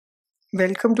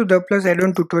Welcome to the Plus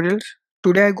Addon tutorials.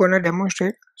 Today I'm gonna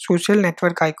demonstrate social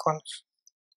network icons.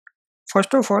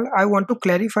 First of all, I want to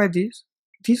clarify this.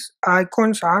 These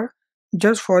icons are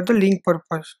just for the link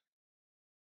purpose.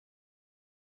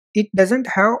 It doesn't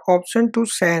have option to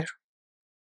share.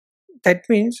 That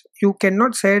means you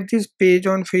cannot share this page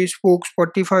on Facebook,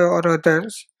 Spotify or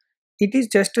others. It is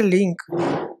just a link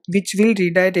which will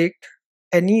redirect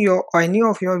any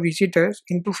of your visitors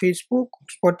into Facebook,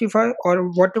 Spotify or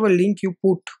whatever link you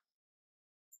put.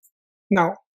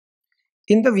 Now,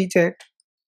 in the widget,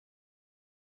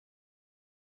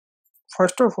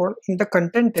 first of all, in the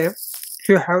content tab,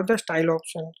 you have the style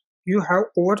option. You have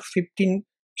over 15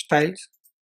 styles,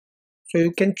 so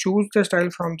you can choose the style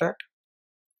from that.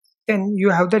 Then you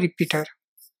have the repeater.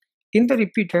 In the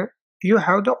repeater, you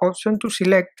have the option to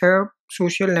select the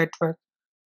social network.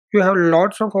 You have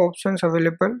lots of options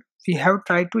available. We have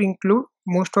tried to include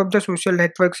most of the social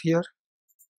networks here.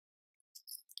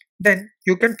 Then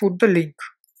you can put the link.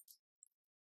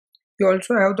 You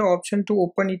also have the option to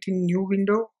open it in new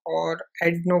window or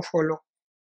add no follow.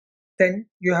 Then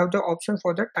you have the option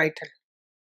for the title.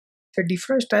 The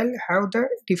different style have the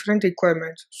different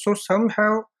requirements, so some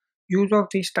have use of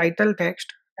this title text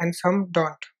and some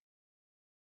don't.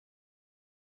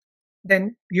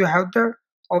 Then you have the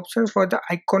options for the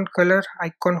icon color,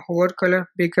 icon hover color,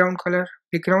 background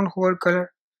hover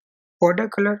color, border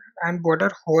color and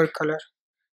border hover color,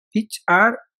 which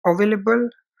are available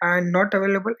and not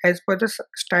available as per the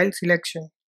style selection.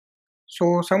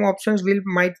 So some options will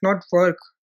might not work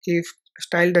if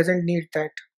style doesn't need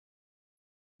that.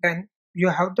 Then you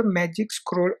have the magic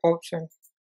scroll option,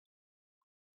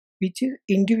 which is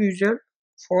individual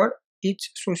for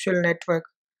each social network.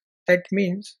 That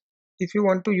means if you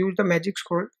want to use the magic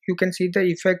scroll, you can see the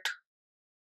effect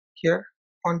here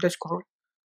on the scroll.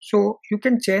 So you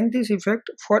can change this effect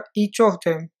for each of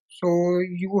them. So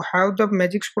you have the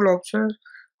magic scroll options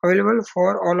available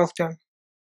for all of them.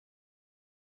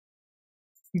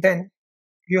 Then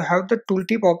you have the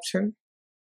tooltip option.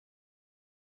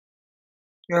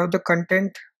 You have the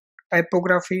content,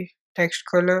 typography, text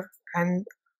color and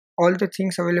all the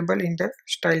things available in the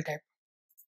style tab.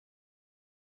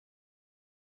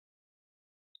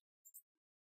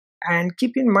 And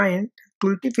keep in mind,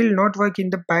 tooltip will not work in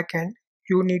the back end.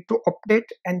 You need to update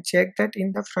and check that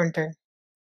in the front end.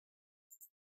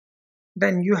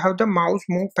 Then you have the mouse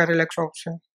move parallax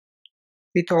option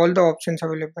with all the options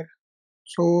available.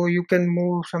 So you can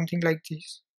move something like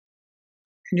this.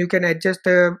 And you can adjust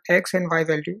the X and Y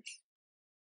values.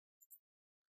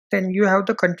 Then you have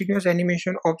the continuous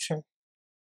animation option.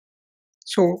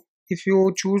 So if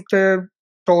you choose the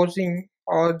pausing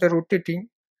or the rotating,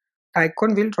 the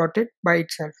icon will rotate by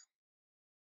itself.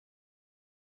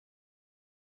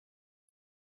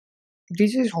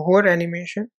 This is hover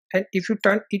animation, and if you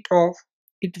turn it off,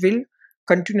 it will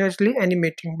continuously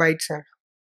animating by itself.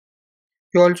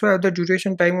 You also have the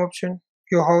duration time option.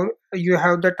 You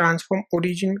have the transform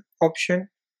origin option.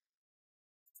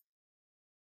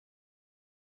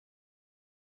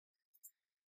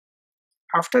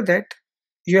 After that,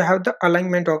 you have the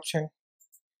alignment option,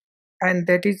 and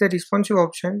that is the responsive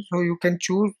option. So you can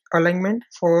choose alignment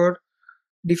for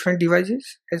different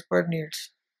devices as per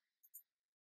needs.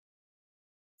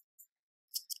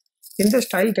 In the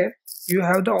style tab, you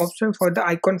have the option for the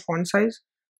icon font size,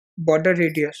 border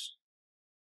radius.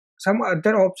 Some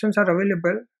other options are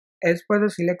available as per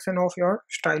the selection of your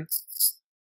style.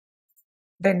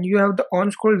 Then you have the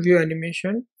on scroll view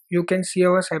animation. You can see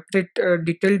our separate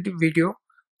detailed video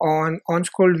on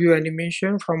scroll view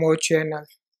animation from our channel.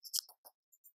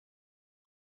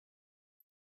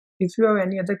 If you have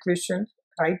any other questions,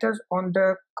 write us on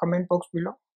the comment box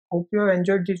below. Hope you have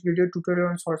enjoyed this video tutorial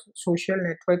on social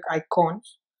network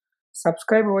icons.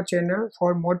 Subscribe our channel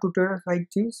for more tutorials like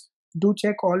this. Do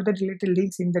check all the related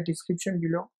links in the description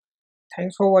below.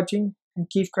 Thanks for watching and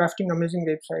keep crafting amazing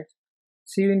websites.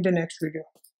 See you in the next video.